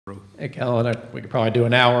Hey, Kellen, we could probably do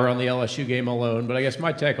an hour on the LSU game alone, but I guess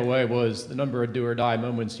my takeaway was the number of do-or-die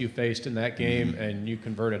moments you faced in that game, and you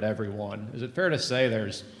converted every one. Is it fair to say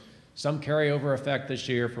there's some carryover effect this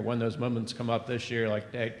year for when those moments come up this year,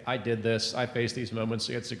 like, hey, I did this, I faced these moments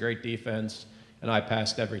against a great defense, and I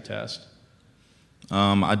passed every test?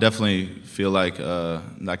 I definitely feel like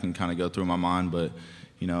that can kind of go through my mind, but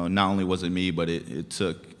not only was it me, but it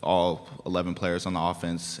took all 11 players on the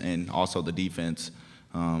offense and also the defense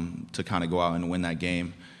to kind of go out and win that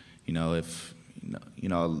game. If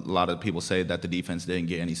a lot of people say that the defense didn't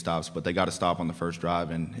get any stops, but they got a stop on the first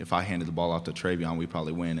drive, and if I handed the ball off to Travion, we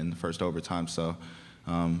probably win in the first overtime. So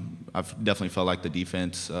I've definitely felt like the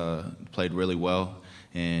defense played really well,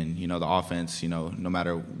 and the offense, no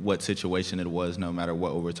matter what situation it was, no matter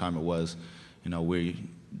what overtime it was, we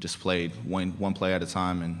just played one play at a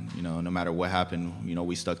time, and no matter what happened,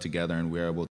 we stuck together and we were able